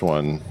first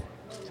one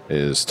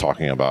is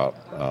talking about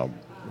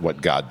what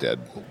God did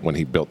when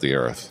he built the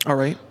earth. All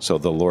right. So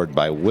the Lord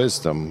by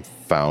wisdom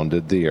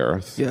founded the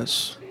earth.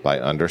 Yes. By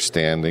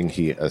understanding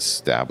he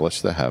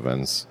established the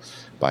heavens.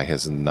 By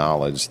his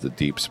knowledge the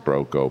deeps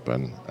broke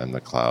open and the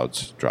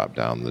clouds dropped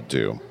down the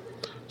dew.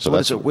 So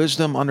what is it?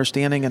 Wisdom,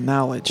 understanding, and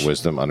knowledge.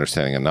 Wisdom,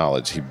 understanding, and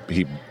knowledge.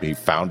 He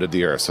founded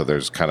the earth. So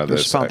there's kind of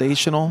There's this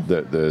foundational.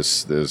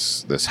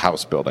 This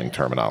house building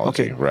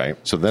terminology, Okay. right?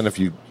 So then if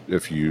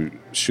you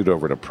shoot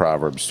over to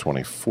Proverbs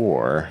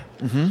 24,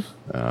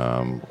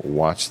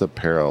 watch the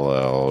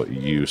parallel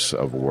use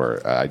of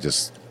word.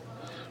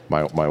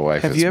 My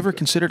wife. Have you ever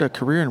considered a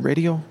career in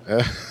radio?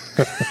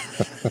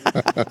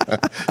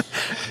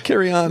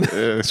 Carry on.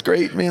 It's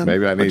great, man.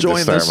 Maybe I need to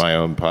start this. my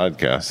own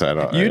podcast. I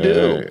don't. You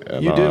do.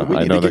 You do. We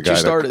need to get you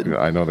started.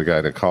 I know the guy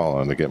to call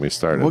on to get me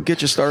started. We'll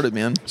get you started,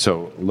 man.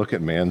 So look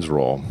at man's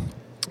role.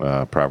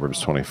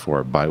 Proverbs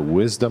 24. By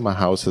wisdom a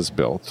house is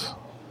built.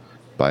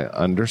 By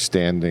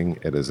understanding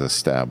it is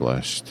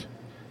established.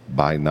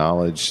 By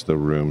knowledge the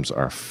rooms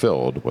are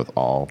filled with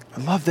all.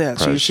 I love that.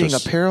 So you're seeing a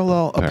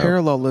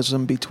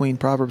parallelism between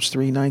Proverbs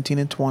 3:19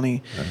 and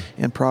 20,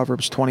 and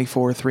Proverbs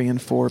 24:3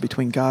 and 4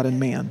 between God and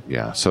man.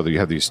 Yeah. So you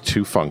have these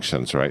two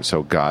functions, right?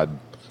 So God,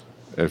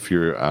 if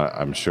you're,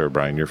 I'm sure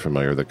Brian, you're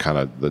familiar with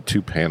the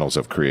two panels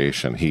of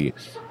creation. He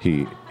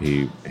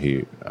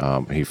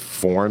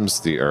forms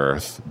the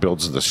earth,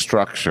 builds the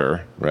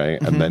structure,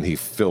 right, and then he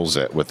fills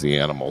it with the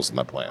animals and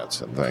the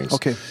plants and things.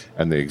 Okay.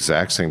 And the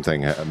exact same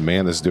thing,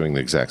 man is doing the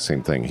exact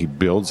same thing. He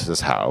builds his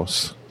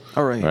house,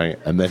 All right. right,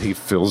 and then he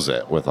fills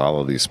it with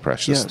all of these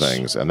precious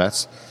things, and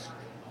that's.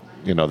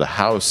 The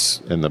house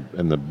in the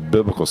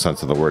biblical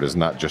sense of the word is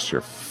not just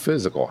your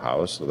physical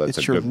house. So that's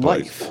It's a your good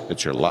life. place.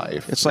 It's your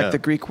life. It's like the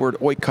Greek word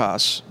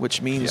oikos,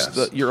 which means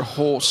your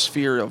whole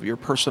sphere of your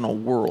personal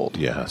world.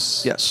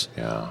 Yes. Yes.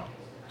 Yeah.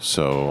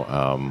 So.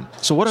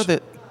 So what are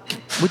the?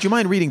 Would you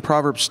mind reading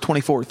Proverbs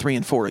 24:3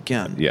 and 4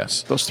 again?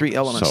 Yes. Those three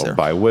elements so there.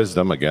 By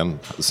wisdom, again,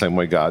 the same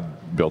way God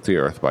built the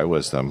earth by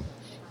wisdom,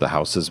 the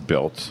house is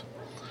built.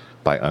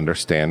 By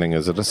understanding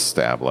is it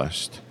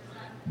established.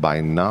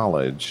 By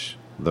knowledge,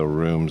 the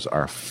rooms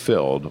are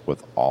filled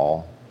with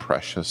all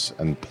precious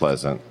and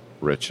pleasant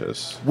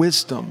riches.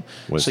 Wisdom.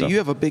 So you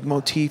have a big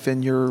motif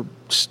in your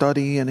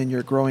study and in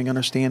your growing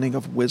understanding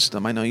of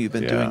wisdom. I know you've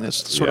been doing this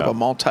sort of a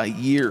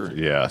multi-year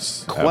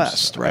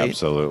quest, right?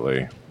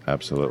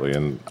 Absolutely.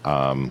 And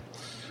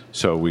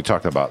so we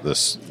talked about the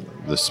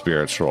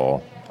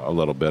spiritual a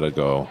little bit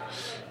ago.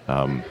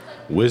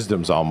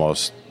 Wisdom's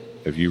almost,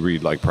 if you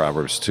read like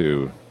Proverbs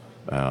 2,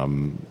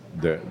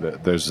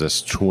 there's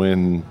this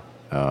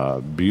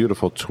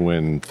beautiful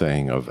twin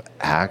thing of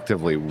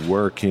actively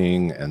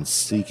working and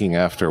seeking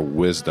after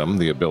wisdom,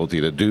 the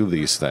ability to do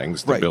these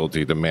things, the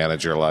ability to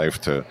manage your life,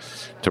 to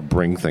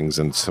bring things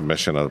in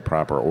submission of the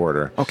proper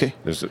order. Okay.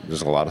 There's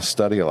a lot of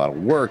study, a lot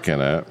of work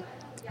in it,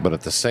 but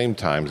at the same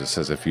time, it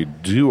says if you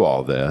do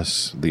all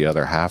this, the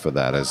other half of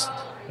that is,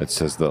 it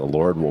says the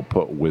Lord will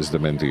put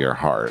wisdom into your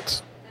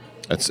heart.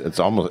 It's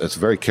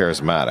very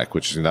charismatic,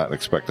 which you not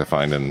expect to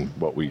find in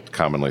what we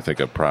commonly think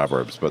of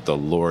Proverbs, but the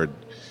Lord.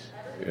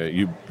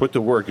 You put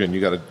the work in, you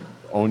got to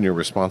own your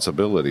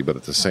responsibility, but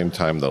at the same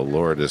time, the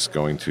Lord is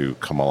going to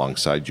come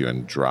alongside you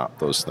and drop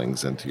those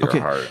things into your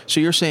heart.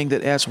 So you're saying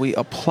that as we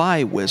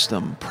apply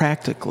wisdom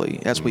practically,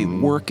 as we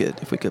work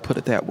it, if we could put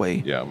it that way,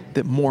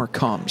 that more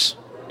comes.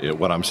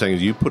 What I'm saying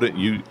is you put it to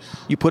use.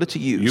 You put it to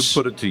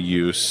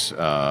use. And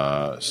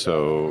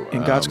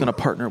God's going to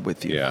partner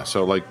with you. Yeah.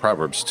 So like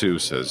Proverbs 2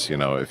 says,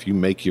 if you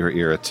make your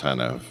ear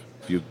attentive,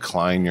 if you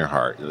incline your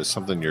heart, there's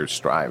something you're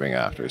striving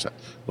after. You say,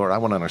 Lord, I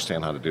want to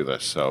understand how to do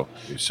this. So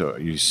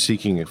you're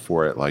seeking it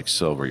for it like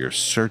silver. You're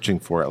searching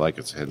for it like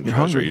it's hidden treasure.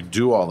 Hungry. You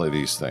do all of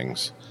these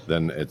things.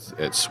 Then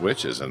it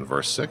switches. In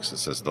verse 6, it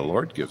says, the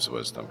Lord gives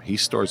wisdom. He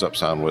stores up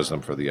sound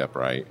wisdom for the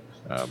upright.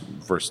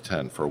 Verse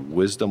 10, for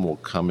wisdom will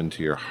come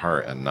into your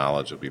heart and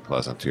knowledge will be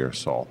pleasant to your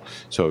soul.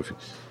 So if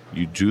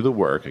you do the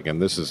work,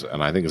 again, I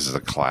think this is a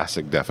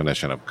classic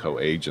definition of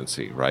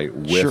co-agency, right?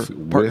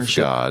 With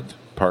God,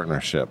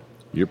 partnership.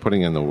 You're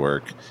putting in the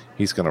work.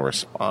 He's going to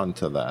respond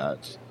to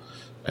that,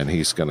 and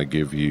he's going to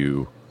give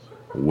you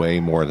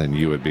way more than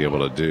you would be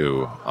able to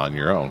do on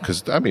your own.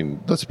 Because,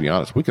 let's be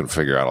honest, we can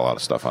figure out a lot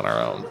of stuff on our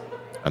own.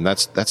 And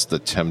that's the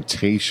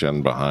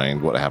temptation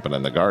behind what happened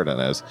in the garden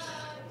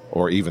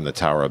or even the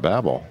Tower of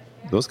Babel.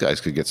 Those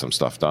guys could get some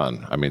stuff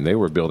done. They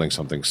were building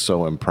something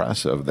so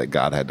impressive that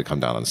God had to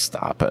come down and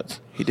stop it.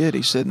 He did.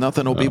 He said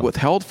nothing will be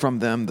withheld from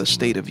them, the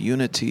state of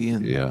unity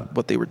and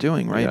what they were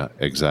doing, right? Yeah,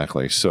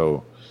 exactly.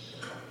 So,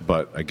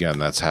 but again,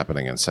 that's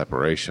happening in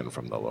separation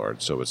from the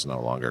Lord, so it's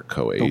no longer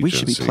co-agency. But we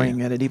should be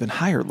playing at an even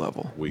higher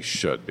level. We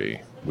should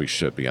be,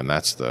 and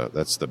that's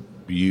the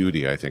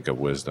beauty, I think, of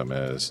wisdom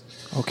is.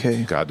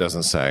 Okay. God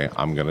doesn't say,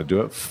 "I'm going to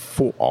do it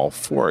all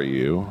for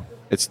you."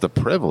 It's the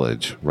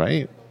privilege,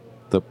 right?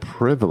 The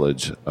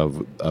privilege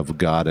of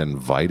God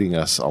inviting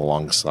us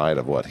alongside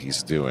of what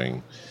He's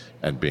doing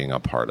and being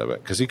a part of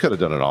it, because He could have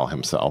done it all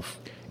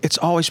Himself. It's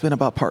always been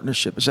about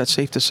partnership. Is that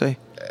safe to say?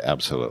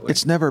 Absolutely.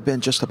 It's never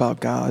been just about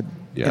God,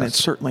 and it's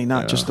certainly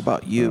not just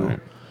about you.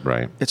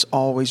 Right. It's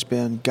always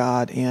been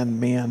God and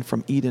man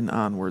from Eden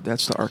onward.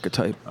 That's the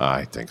archetype.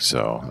 I think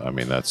so.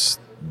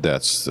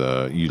 That's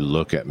you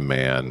look at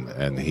man,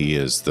 and he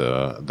is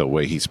the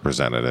way he's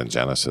presented in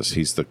Genesis.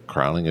 He's the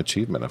crowning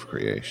achievement of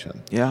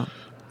creation. Yeah.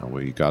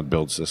 God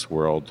builds this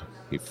world,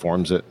 he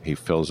forms it, he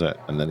fills it,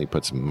 and then he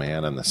puts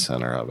man in the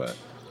center of it.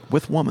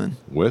 With woman.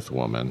 With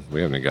woman.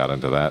 We haven't got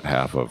into that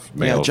half of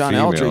male, yeah, John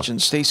female. Eldridge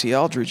and Stacey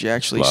Eldridge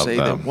actually Love say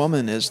them. that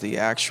woman is the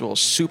actual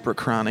super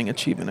crowning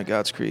achievement of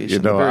God's creation. You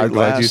know, The very I'm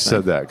glad you last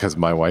said thing. that, because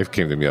my wife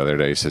came to me the other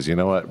day. She says, you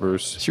know what,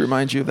 Bruce? She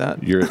reminds you of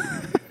that? You're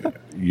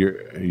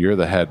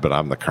the head, but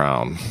I'm the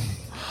crown.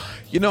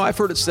 You know, I've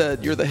heard it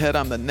said, you're the head,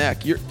 I'm the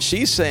neck.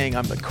 She's saying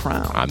I'm the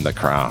crown. I'm the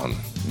crown.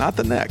 Not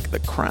the neck, the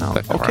crown.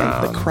 The Okay,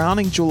 crown. the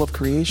crowning jewel of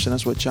creation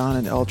is what John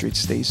and Eldridge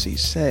Stacey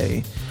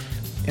say.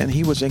 And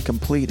he was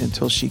incomplete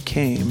until she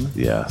came.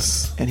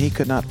 Yes. And he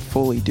could not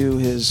fully do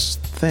his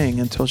thing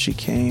until she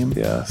came.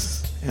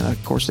 Yes. And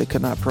of course, they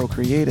could not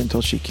procreate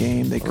until she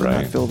came. They could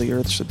not fill the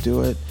earth,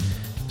 subdue it.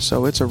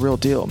 So it's a real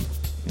deal.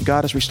 And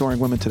God is restoring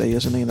women today,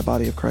 isn't he, in the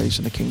body of Christ,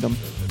 in the kingdom?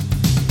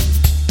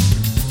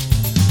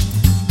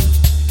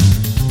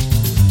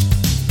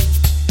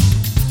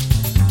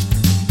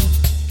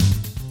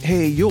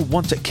 Hey, you'll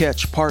want to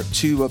catch part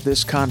 2 of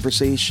this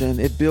conversation.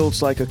 It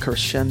builds like a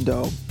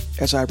crescendo,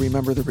 as I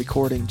remember the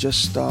recording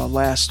just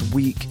last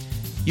week.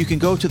 You can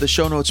go to the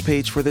show notes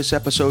page for this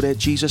episode at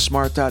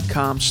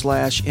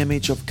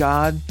JesusSmart.com/image of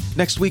God.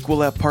 Next week,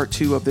 we'll have part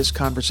 2 of this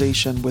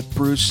conversation with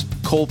Bruce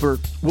Colbert.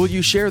 Will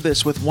you share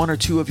this with 1 or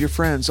 2 of your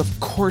friends? Of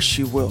course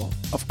you will.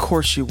 Of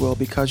course you will,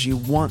 because you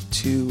want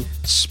to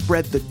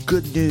spread the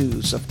good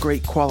news of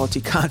great quality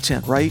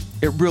content, right?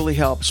 It really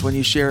helps when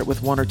you share it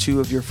with 1 or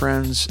 2 of your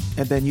friends,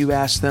 and then you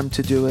ask them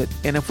to do it.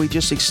 And if we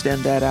just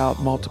extend that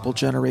out multiple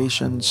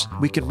generations,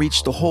 we can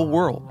reach the whole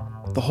world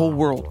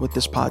with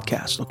this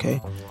podcast, okay?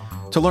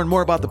 To learn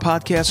more about the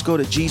podcast, go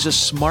to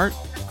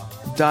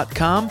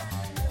JesusSmart.com.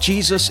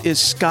 Jesus is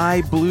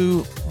sky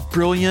blue,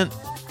 brilliant.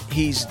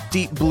 He's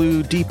deep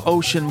blue, deep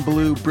ocean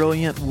blue,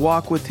 brilliant.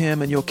 Walk with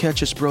him and you'll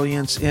catch his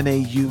brilliance in a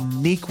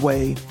unique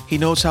way. He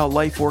knows how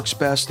life works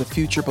best. The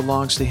future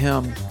belongs to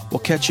him. We'll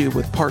catch you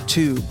with part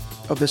 2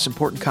 of this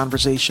important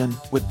conversation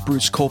with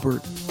Bruce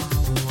Colbert.